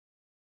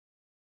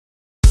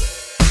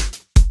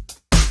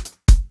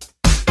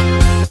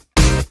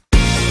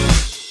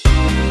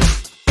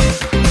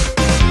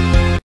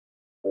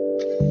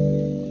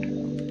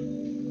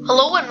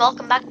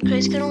welcome back to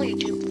Crazy Kid on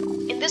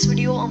YouTube. In this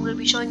video, I'm going to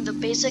be showing the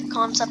basic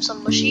concepts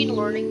of machine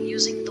learning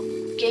using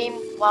the game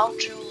Wow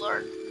True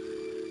Learn.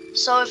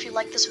 So if you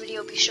like this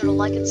video, be sure to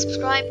like and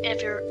subscribe, and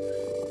if you're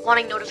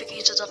wanting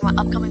notifications of my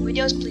upcoming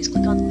videos, please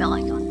click on the bell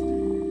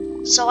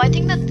icon. So I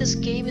think that this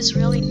game is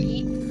really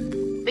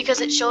neat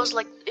because it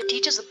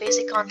teaches the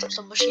basic concepts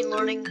of machine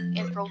learning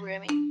and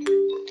programming.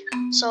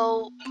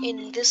 So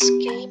in this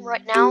game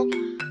right now,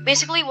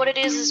 basically what it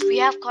is we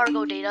have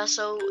cargo data.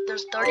 So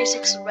there's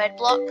 36 red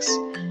blocks,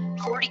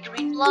 40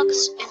 green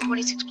blocks, and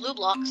 26 blue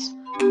blocks,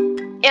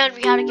 and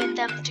we have to get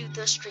them to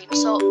the stream.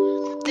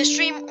 So this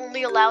stream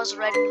only allows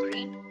red and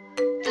green,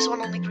 this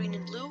one only green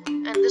and blue,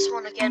 and this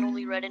one again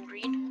only red and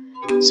green.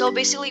 So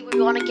basically we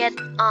want to get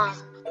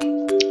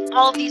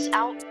all of these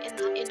out in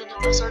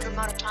a certain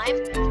amount of time,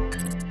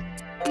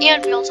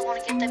 and we also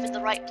want to get them in the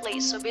right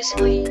place. So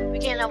basically we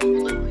can't have a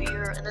blue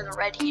here and then a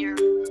red here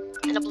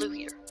and a blue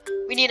here.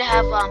 We need to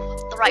have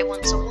the right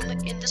one. So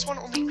in this one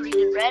only green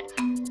and red,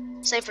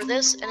 same for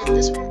this, and in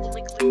this one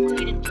only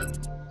green and blue.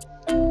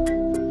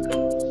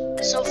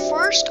 So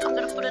first I'm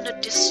going to put in a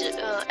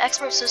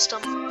expert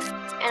system,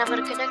 and I'm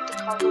going to connect the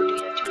cargo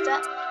data to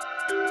that.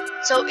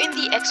 So in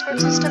the expert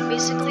system,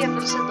 basically I'm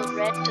going to send the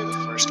red to the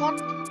first one,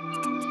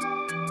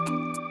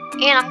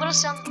 and I'm going to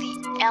send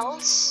the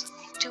else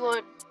to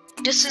a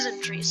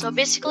decision tree. So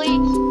basically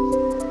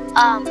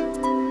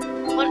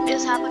what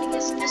is happening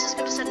is this is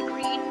going to send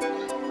green,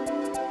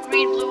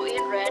 blue,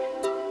 and red,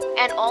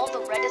 and all the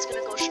red is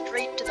going to go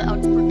straight to the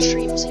output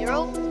stream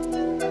 0,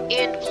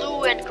 and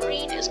blue and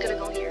green is going to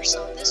go here.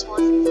 So this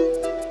one,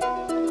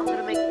 I'm going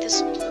to make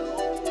this blue,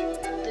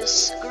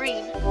 this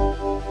green,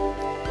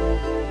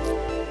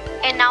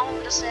 and now I'm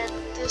going to send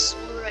this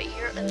blue right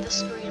here and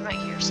this green right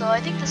here. So I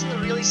think this is a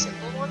really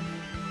simple one.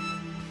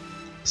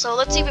 So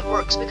let's see if it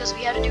works, because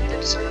we had to do it in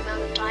a certain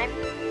amount of time,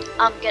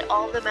 get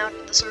all of them out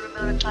in a certain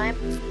amount of time,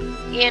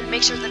 and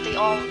make sure that they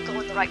all go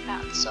in the right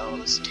path. So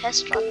let's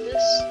test run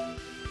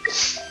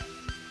this.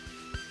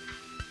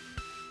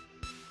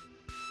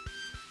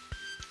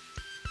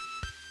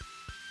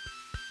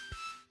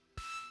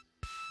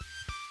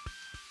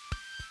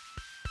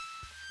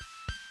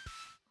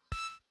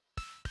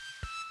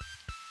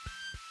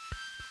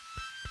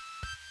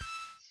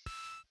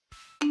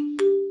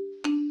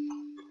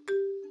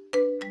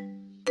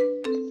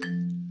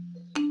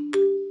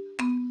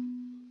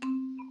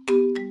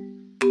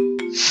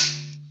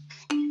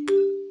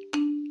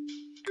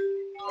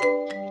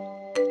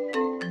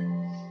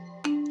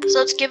 So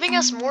it's giving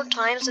us more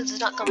time since it's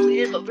not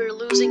completed, but we're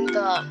losing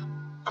the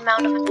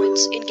amount of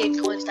coins,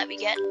 in-game coins that we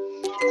get.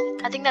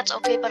 I think that's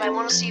okay, but I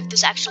want to see if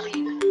this actually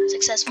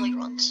successfully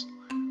runs.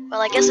 Well,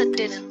 I guess it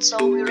didn't,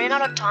 so we ran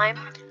out of time.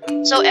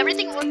 So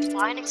everything worked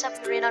fine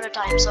except we ran out of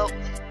time. So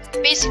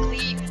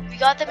basically, we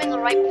got them in the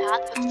right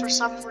path, but for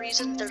some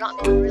reason they're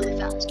not going really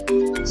fast.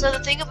 So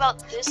the thing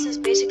about this is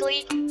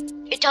basically,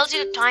 it tells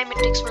you the time it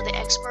takes for the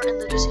expert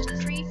and the decision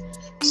tree.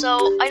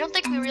 So I don't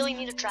think we really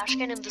need a trash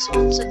can in this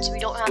one, since we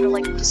don't have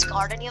to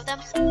discard any of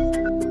them.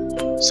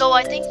 So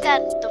I think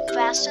that the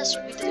fastest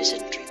would be the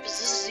decision tree, because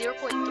this is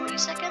 0.3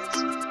 seconds,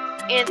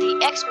 and the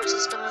expert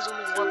system is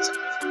only 1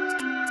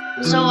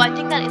 second. So I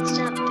think that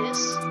instead of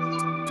this,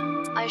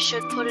 I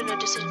should put in a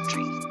decision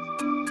tree.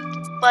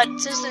 But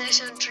since the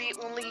decision tree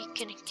only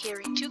can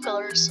carry 2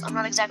 colors, I'm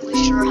not exactly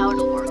sure how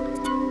it'll work,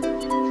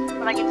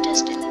 but I can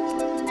test it.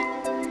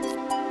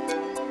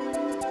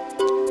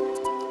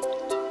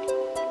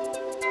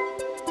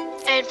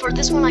 And for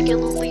this one, I can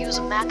only use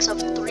a max of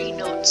 3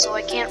 nodes, so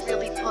I can't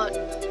really put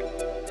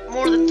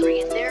more than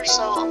 3 in there.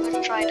 So I'm going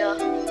to try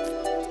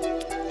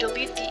to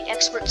delete the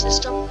expert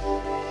system.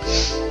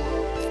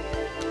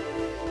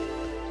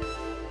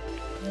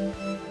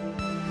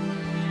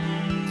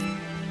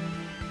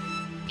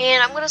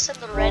 And I'm going to send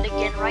the red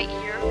again right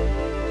here.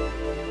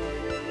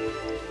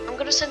 I'm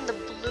going to send the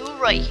blue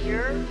right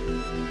here.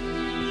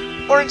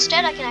 Or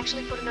instead, I can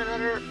actually put in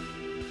another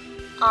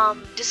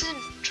decision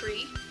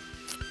tree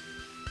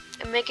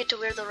and make it to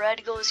where the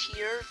red goes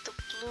here, the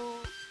blue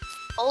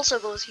also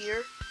goes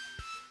here,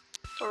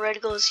 the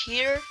red goes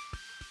here,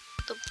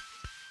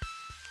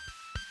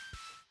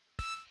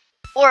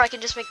 or I can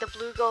just make the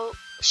blue go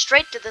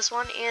straight to this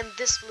one, and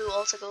this blue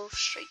also go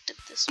straight to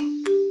this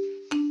one.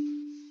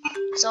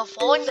 So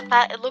following the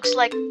path, it looks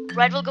like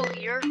red will go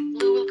here,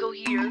 blue will go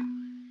here,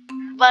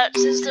 but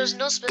since there's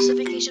no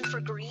specification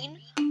for green,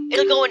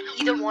 it'll go in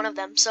either one of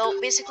them. So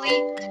basically,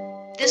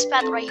 this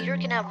path right here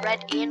can have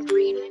red and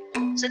green,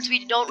 since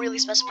we don't really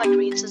specify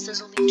green since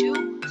there's only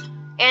 2,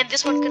 and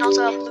this one can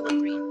also have blue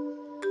and green.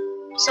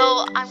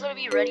 So I'm going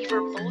to be ready for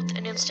both,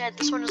 and instead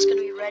this one is going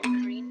to be red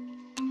and green.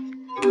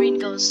 Green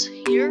goes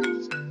here,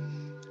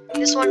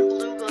 this one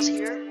blue goes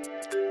here,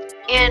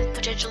 and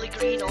potentially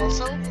green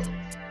also,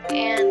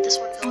 and this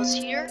one goes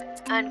here,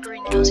 and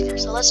green goes here.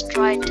 So let's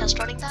try test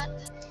running that.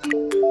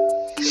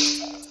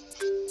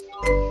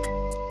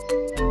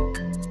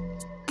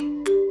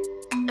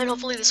 And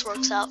hopefully this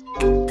works out.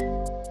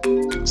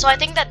 So I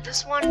think that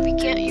this one we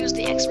can't use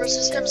the expert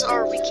systems,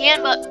 or we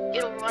can, but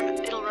it'll run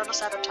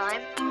us out of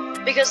time,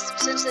 because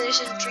since the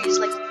decision tree is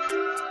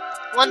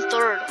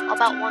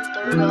about one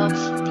third of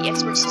the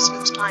expert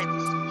system's time.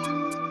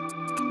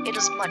 It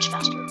is much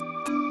faster.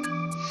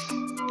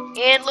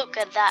 And look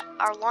at that,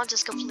 our launch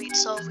is complete,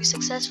 so we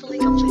successfully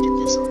completed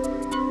this.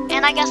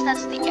 And I guess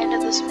that's the end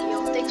of this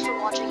video. Thanks for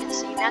watching, and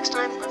see you next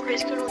time on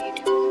Crazy Colonel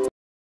YouTube.